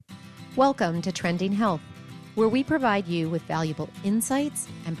Welcome to Trending Health, where we provide you with valuable insights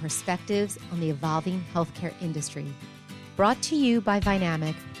and perspectives on the evolving healthcare industry. Brought to you by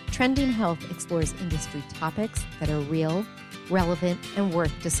Vynamic, Trending Health explores industry topics that are real, relevant, and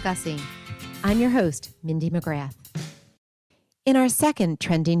worth discussing. I'm your host, Mindy McGrath. In our second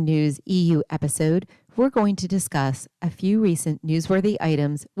Trending News EU episode, we're going to discuss a few recent newsworthy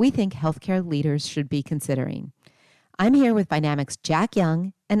items we think healthcare leaders should be considering. I'm here with Vynamic's Jack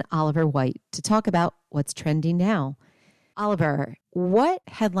Young and Oliver White to talk about what's trending now. Oliver, what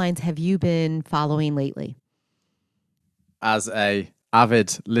headlines have you been following lately? As an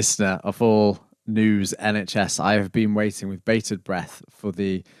avid listener of all news NHS, I have been waiting with bated breath for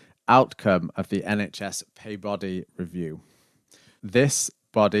the outcome of the NHS Pay Body Review. This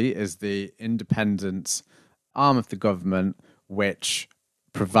body is the independent arm of the government which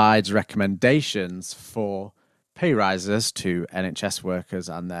provides recommendations for pay rises to NHS workers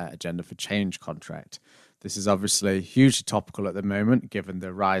and their Agenda for Change contract. This is obviously hugely topical at the moment, given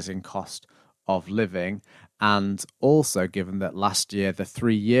the rising cost of living, and also given that last year the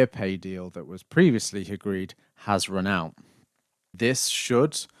 3-year pay deal that was previously agreed has run out. This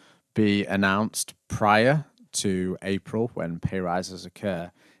should be announced prior to April when pay rises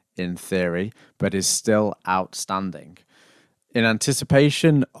occur, in theory, but is still outstanding. In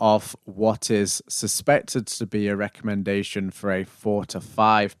anticipation of what is suspected to be a recommendation for a 4 to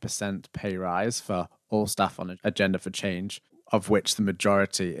 5% pay rise for all staff on Agenda for Change, of which the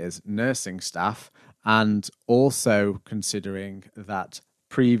majority is nursing staff, and also considering that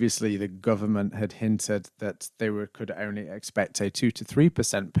previously the government had hinted that they could only expect a 2 to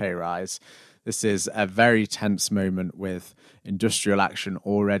 3% pay rise. This is a very tense moment with industrial action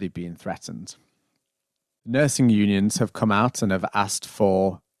already being threatened. Nursing unions have come out and have asked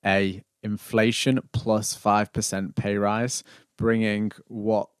for a inflation plus 5% pay rise, bringing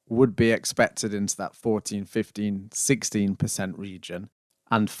what would be expected into that 14, 15, 16% region.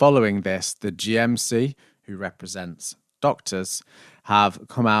 And following this, the GMC, who represents doctors, have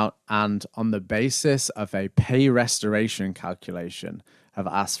come out and on the basis of a pay restoration calculation have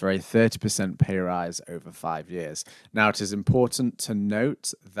asked for a 30% pay rise over 5 years. Now, it is important to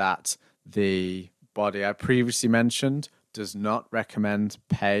note that the body I previously mentioned does not recommend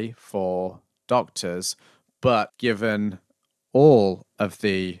pay for doctors, but given all of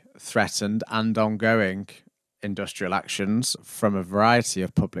the threatened and ongoing industrial actions from a variety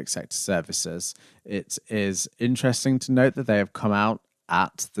of public sector services, it is interesting to note that they have come out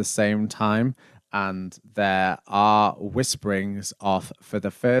at the same time, and there are whisperings of, for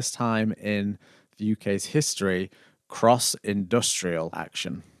the first time in the UK's history, cross-industrial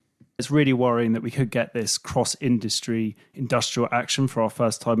action. It's really worrying that we could get this cross-industry industrial action for our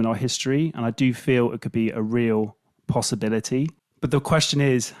first time in our history, and I do feel it could be a real possibility. But the question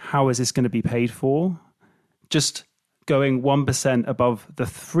is, how is this going to be paid for? Just going 1% above the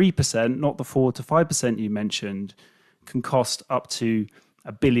 3%, not the 4 to 5% you mentioned, can cost up to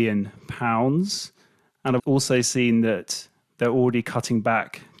 £1 billion. And I've also seen that they're already cutting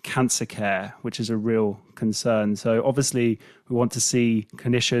back cancer care, which is a real concern. So obviously we want to see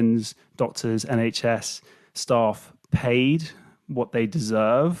clinicians, doctors, NHS staff paid what they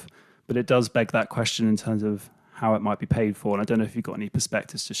deserve, but it does beg that question in terms of how it might be paid for. And I don't know if you've got any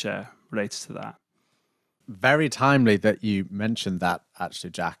perspectives to share related to that. Very timely that you mentioned that, actually,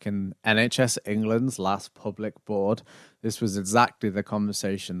 Jack. In NHS England's last public board, this was exactly the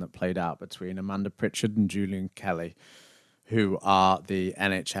conversation that played out between Amanda Pritchard and Julian Kelly, who are the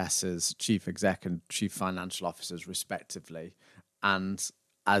NHS's chief exec and chief financial officers, respectively. And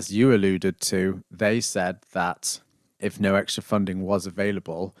as you alluded to, they said that if no extra funding was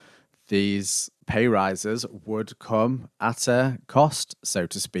available, these pay rises would come at a cost, so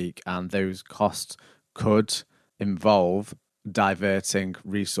to speak, and those costs could involve diverting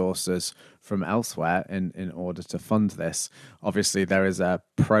resources from elsewhere in order to fund this. Obviously, there is a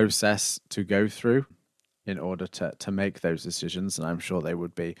process to go through in order to make those decisions, and I'm sure they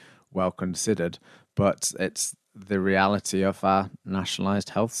would be well considered, but it's the reality of our nationalised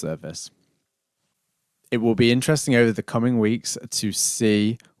health service. It will be interesting over the coming weeks to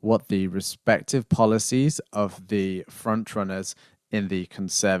see what the respective policies of the frontrunners in the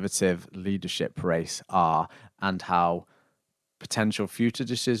Conservative leadership race are, and how potential future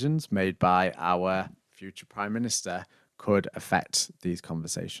decisions made by our future Prime Minister could affect these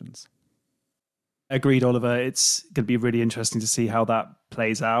conversations. Agreed, Oliver. It's going to be really interesting to see how that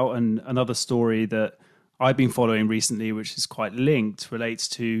plays out. And another story that I've been following recently, which is quite linked, relates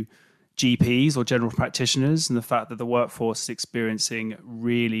to GPs or general practitioners and the fact that the workforce is experiencing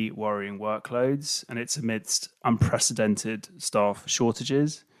really worrying workloads, and it's amidst unprecedented staff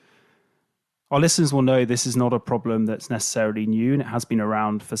shortages. Our listeners will know this is not a problem that's necessarily new, and it has been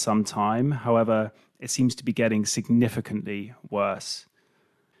around for some time. However, it seems to be getting significantly worse.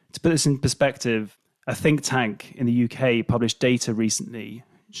 To put this in perspective, a think tank in the UK published data recently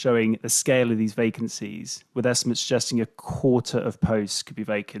showing the scale of these vacancies, with estimates suggesting a quarter of posts could be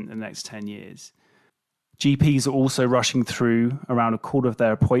vacant in the next 10 years. GPs are also rushing through around a quarter of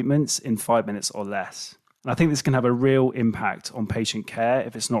their appointments in 5 minutes or less. And I think this can have a real impact on patient care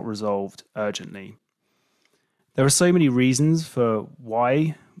if it's not resolved urgently. There are so many reasons for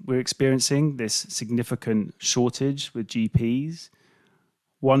why we're experiencing this significant shortage with GPs.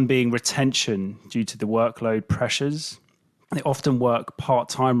 One being retention due to the workload pressures. They often work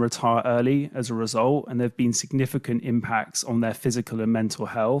part-time, retire early as a result, and there have been significant impacts on their physical and mental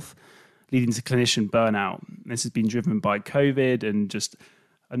health, leading to clinician burnout. This has been driven by COVID and just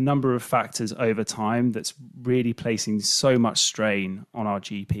a number of factors over time that's really placing so much strain on our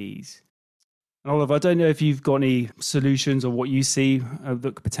GPs. And Oliver, I don't know if you've got any solutions or what you see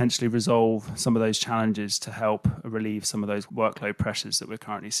that could potentially resolve some of those challenges to help relieve some of those workload pressures that we're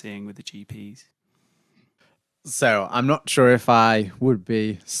currently seeing with the GPs. So I'm not sure if I would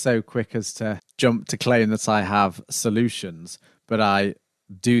be so quick as to jump to claim that I have solutions, but I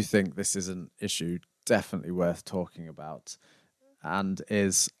do think this is an issue definitely worth talking about and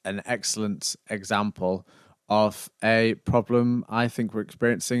is an excellent example of a problem I think we're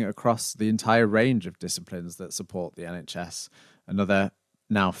experiencing across the entire range of disciplines that support the NHS. Another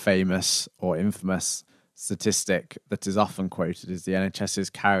now famous or infamous statistic that is often quoted is the NHS is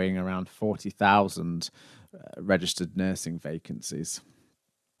carrying around 40,000 registered nursing vacancies.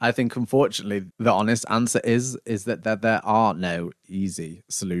 I think, unfortunately, the honest answer is that there are no easy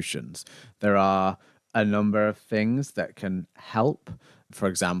solutions. There are a number of things that can help. For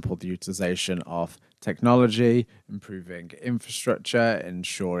example, the utilization of technology, improving infrastructure,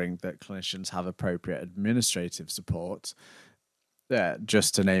 ensuring that clinicians have appropriate administrative support,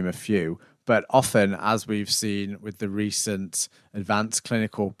 just to name a few. But often, as we've seen with the recent advanced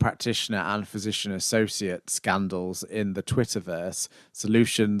clinical practitioner and physician associate scandals in the Twitterverse,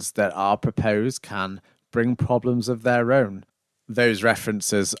 solutions that are proposed can bring problems of their own. Those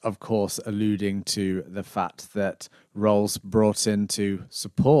references, of course, alluding to the fact that roles brought in to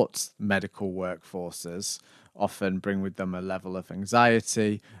support medical workforces often bring with them a level of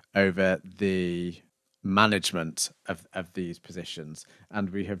anxiety over the management of these positions. And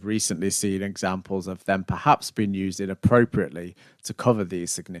we have recently seen examples of them perhaps being used inappropriately to cover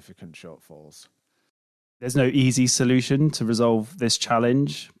these significant shortfalls. There's no easy solution to resolve this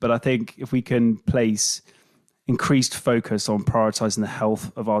challenge, but I think if we can place increased focus on prioritising the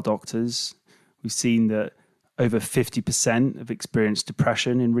health of our doctors, we've seen that over 50% have experienced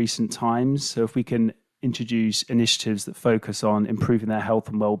depression in recent times. So if we can introduce initiatives that focus on improving their health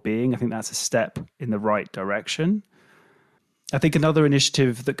and well-being, I think that's a step in the right direction. I think another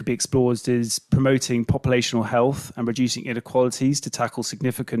initiative that could be explored is promoting populational health and reducing inequalities to tackle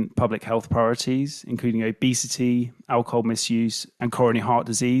significant public health priorities, including obesity, alcohol misuse, and coronary heart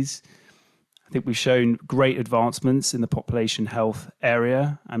disease. I think we've shown great advancements in the population health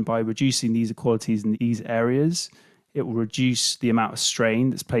area, and by reducing these inequalities in these areas, it will reduce the amount of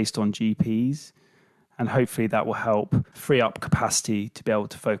strain that's placed on GPs, and hopefully that will help free up capacity to be able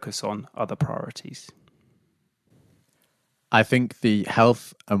to focus on other priorities. I think the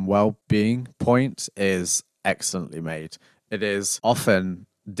health and well-being point is excellently made. It is often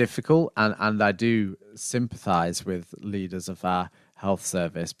difficult, and I do sympathise with leaders of our health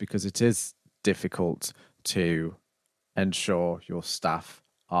service because it is difficult to ensure your staff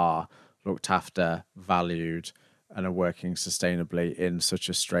are looked after, valued, and are working sustainably in such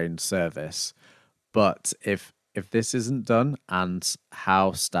a strained service. But if this isn't done, and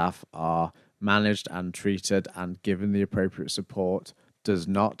how staff are managed and treated and given the appropriate support does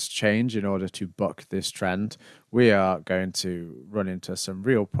not change in order to buck this trend, we are going to run into some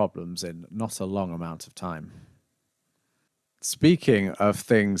real problems in not a long amount of time. Speaking of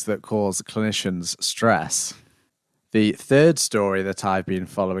things that cause clinicians stress, the third story that I've been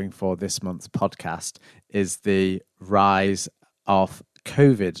following for this month's podcast is the rise of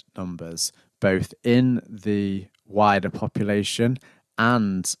COVID numbers, both in the wider population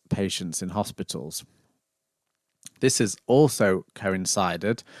and patients in hospitals. This has also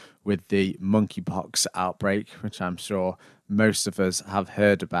coincided with the monkeypox outbreak, which I'm sure most of us have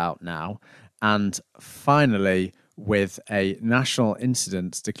heard about now, and finally with a national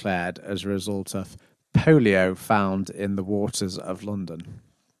incident declared as a result of polio found in the waters of London.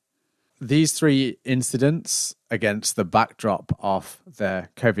 These three incidents, against the backdrop of the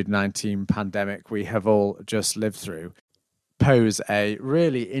COVID-19 pandemic we have all just lived through, pose a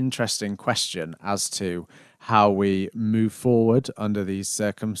really interesting question as to how we move forward under these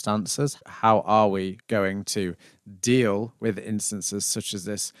circumstances. How are we going to deal with instances such as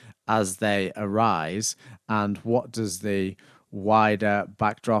this as they arise? And what does the wider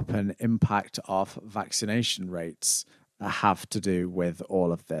backdrop and impact of vaccination rates have to do with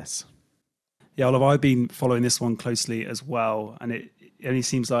all of this? Yeah, Oliver, I've been following this one closely as well. And it only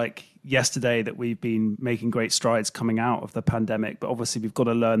seems like yesterday that we've been making great strides coming out of the pandemic. But obviously, we've got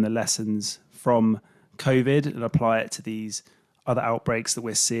to learn the lessons from COVID and apply it to these other outbreaks that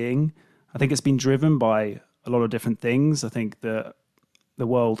we're seeing. I think it's been driven by a lot of different things. I think that the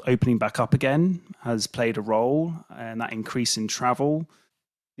world opening back up again has played a role, and that increase in travel,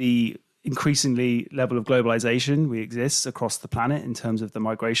 the increasingly level of globalization we exist across the planet in terms of the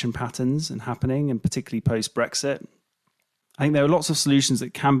migration patterns and happening, and particularly post-Brexit. I think there are lots of solutions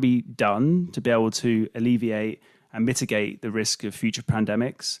that can be done to be able to alleviate and mitigate the risk of future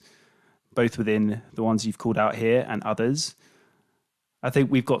pandemics, both within the ones you've called out here and others. I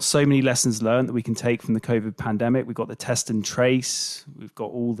think we've got so many lessons learned that we can take from the COVID pandemic. We've got the test and trace. We've got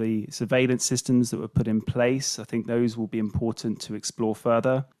all the surveillance systems that were put in place. I think those will be important to explore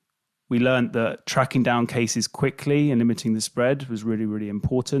further. We learned that tracking down cases quickly and limiting the spread was really, really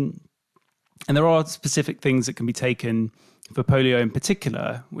important. And there are specific things that can be taken for polio in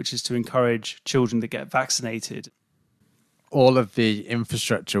particular, which is to encourage children to get vaccinated. All of the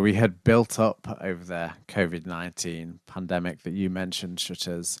infrastructure we had built up over the COVID-19 pandemic that you mentioned, such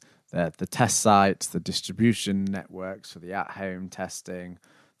as the test sites, the distribution networks for the at-home testing,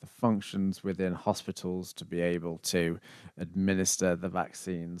 the functions within hospitals to be able to administer the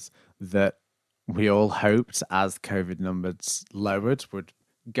vaccines that we all hoped as COVID numbers lowered would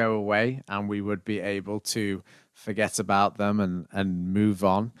go away and we would be able to forget about them and move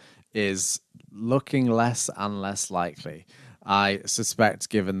on, is looking less and less likely. I suspect,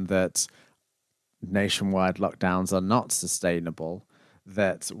 given that nationwide lockdowns are not sustainable,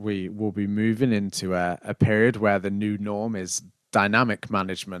 that we will be moving into a period where the new norm is dynamic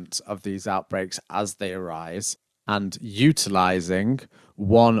management of these outbreaks as they arise and utilizing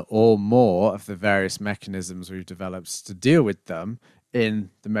one or more of the various mechanisms we've developed to deal with them in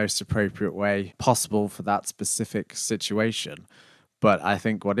the most appropriate way possible for that specific situation. But I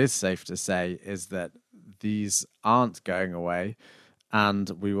think what is safe to say is that these aren't going away, and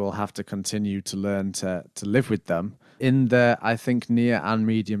we will have to continue to learn to live with them in the, I think, near and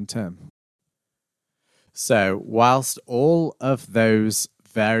medium term. So whilst all of those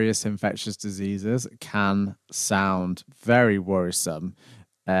various infectious diseases can sound very worrisome,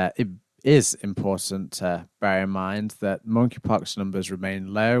 it is important to bear in mind that monkeypox numbers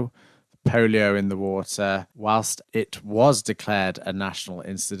remain low. Polio in the water, whilst it was declared a national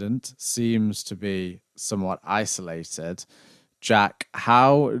incident, seems to be somewhat isolated. Jack,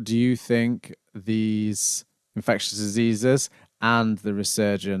 how do you think these infectious diseases and the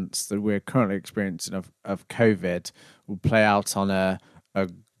resurgence that we're currently experiencing of COVID will play out on a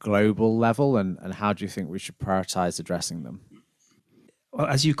global level, and how do you think we should prioritize addressing them? Well,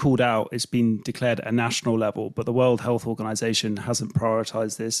 as you called out, it's been declared at a national level, but the World Health Organization hasn't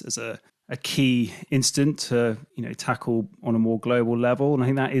prioritized this as a key incident to tackle on a more global level. And I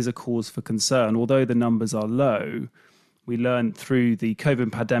think that is a cause for concern. Although the numbers are low, we learned through the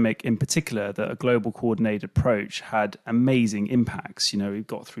COVID pandemic in particular that a global coordinated approach had amazing impacts. We've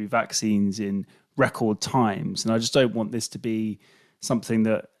got through vaccines in record times. And I just don't want this to be something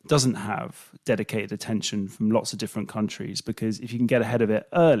that doesn't have dedicated attention from lots of different countries, because if you can get ahead of it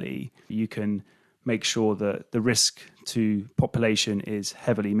early, you can make sure that the risk to population is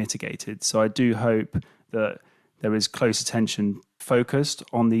heavily mitigated. So I do hope that there is close attention focused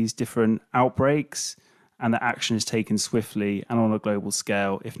on these different outbreaks and that action is taken swiftly and on a global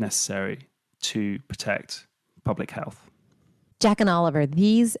scale if necessary to protect public health. Jack and Oliver,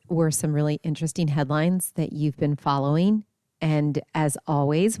 these were some really interesting headlines that you've been following. And as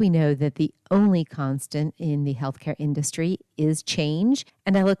always, we know that the only constant in the healthcare industry is change.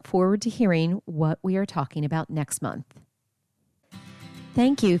 And I look forward to hearing what we are talking about next month.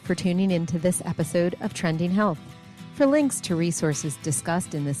 Thank you for tuning into this episode of Trending Health. For links to resources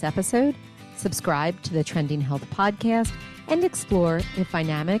discussed in this episode, subscribe to the Trending Health podcast and explore if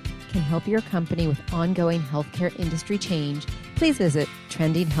Vynamic can help your company with ongoing healthcare industry change. Please visit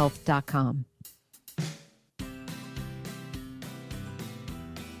trendinghealth.com.